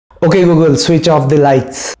Okay Google, switch off the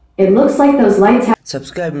lights. It looks like those lights have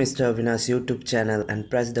Subscribe Mr. Avinash YouTube channel and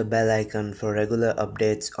press the bell icon for regular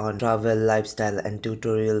updates on travel, lifestyle and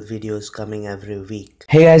tutorial videos coming every week.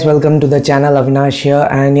 Hey guys, welcome to the channel. Avinash here,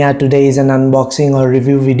 and yeah, today is an unboxing or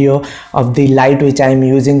review video of the light which I am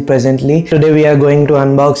using presently. Today we are going to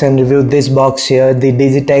unbox and review this box here, the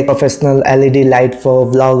Digitech professional LED light for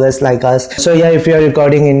vloggers like us. So yeah, if you are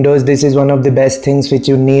recording indoors, this is one of the best things which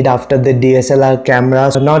you need after the DSLR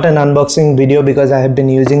camera. So not an unboxing video because I have been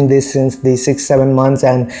using this since the 6-7 months,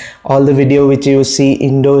 and all the video which you see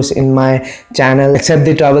indoors in my channel except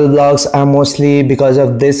the travel vlogs are mostly because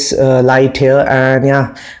of this light here. And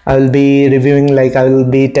yeah, I will be reviewing, I will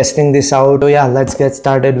be testing this out. So yeah, let's get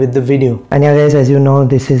started with the video. And yeah guys, as you know,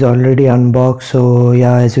 this is already unboxed. So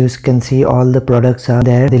yeah, as you can see, all the products are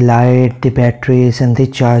there, the light, the batteries and the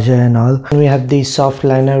charger and all. And we have the soft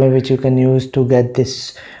liner which you can use to get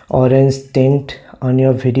this orange tint on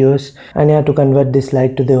your videos. And yeah, to convert this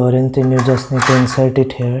light to the orange tint, you just need to insert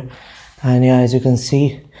it here. And yeah, as you can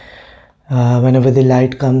see, whenever the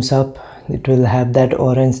light comes up, it will have that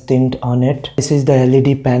orange tint on it. This is the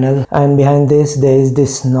LED panel, and behind this there is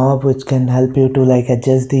this knob which can help you to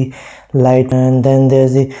adjust the light. And then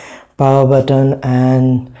there's the power button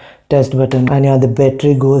and test button. And yeah, the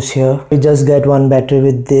battery goes here. You just get one battery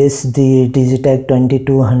with this, the Digitech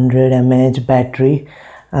 2200 mAh battery.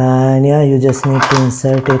 And yeah, you just need to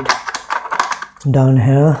insert it down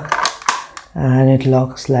here and it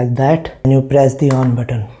locks like that, and you press the on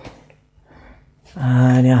button.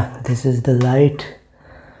 And yeah, this is the light.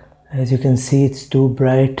 As you can see, it's too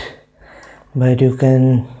bright, but you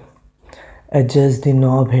can adjust the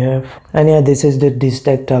knob here. And yeah, this is the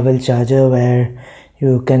Digitech travel charger where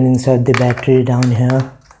you can insert the battery down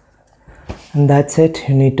here, and that's it.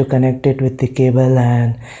 You need to connect it with the cable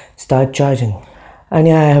and start charging. And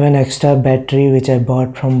yeah, I have an extra battery which I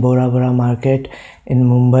bought from Bora Bora market in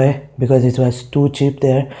Mumbai because it was too cheap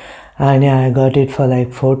there. And yeah, I got it for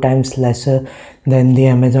 4 times lesser than the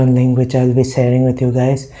Amazon link, which I'll be sharing with you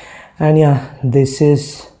guys. And yeah, this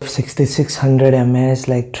is 6600 mAh,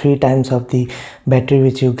 3 times of the battery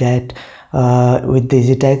which you get with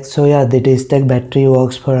Digitech. So yeah, the Digitech battery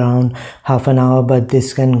works for around half an hour, but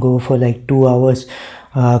this can go for 2 hours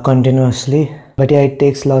continuously. But yeah, it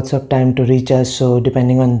takes lots of time to recharge, so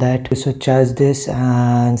depending on that, so charge this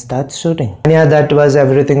and start shooting. And yeah, that was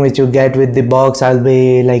everything which you get with the box. I'll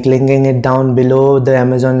be linking it down below, the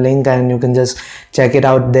Amazon link, and you can just check it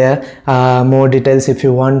out there. More details if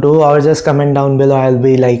you want to, or just comment down below. I'll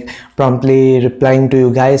be promptly replying to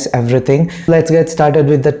you guys everything. Let's get started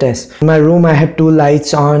with the test. In my room I have 2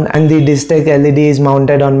 lights on, and the Digitech LED is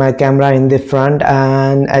mounted on my camera in the front.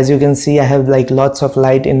 And as you can see, I have lots of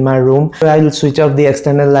light in my room. So I'll switch off the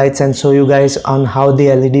external lights and show you guys on how the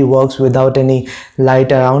LED works without any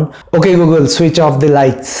light around. Okay Google, switch off the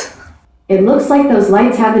lights. It looks like those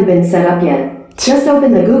lights haven't been set up yet. Just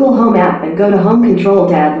open the Google Home app and go to Home Control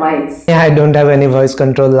to add lights. Yeah, I don't have any voice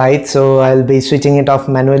control lights, so I'll be switching it off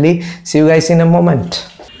manually. See you guys in a moment.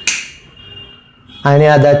 And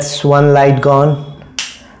yeah, that's one light gone,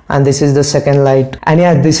 and this is the second light. And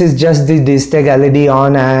yeah, this is just the Digitech LED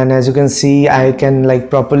on, and as you can see, I can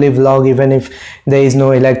properly vlog even if there is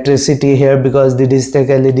no electricity here, because the Digitech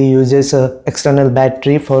LED uses a external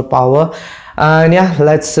battery for power. And yeah,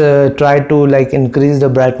 let's try to increase the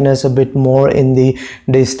brightness a bit more in the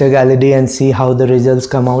Digitech LED and see how the results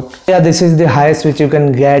come out. Yeah, this is the highest which you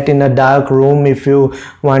can get in a dark room if you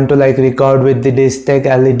want to record with the Digitech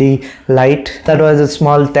LED light. That was a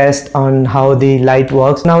small test on how the light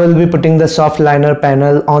works. Now we'll be putting the soft liner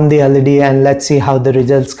panel on the LED and let's see how the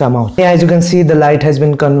results come out. Yeah, as you can see, the light has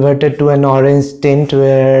been converted to an orange tint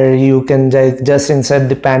where you can just insert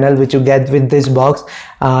the panel which you get with this box,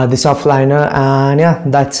 the soft liner. And yeah,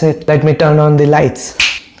 that's it. Let me turn on the lights.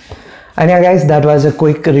 And yeah guys, that was a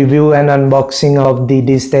quick review and unboxing of the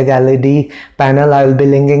Digitech LED panel. I will be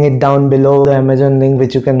linking it down below, the Amazon link,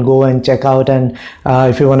 which you can go and check out and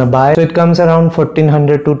if you want to buy. So it comes around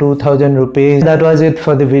 1400 to 2000 rupees. That was it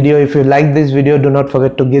for the video. If you like this video, do not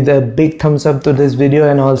forget to give a big thumbs up to this video,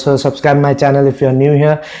 and also subscribe my channel if you're new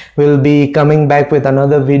here. We'll be coming back with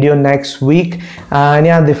another video next week, and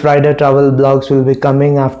yeah, the Friday travel vlogs will be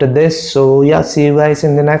coming after this. So yeah, see you guys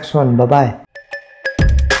in the next one. Bye bye.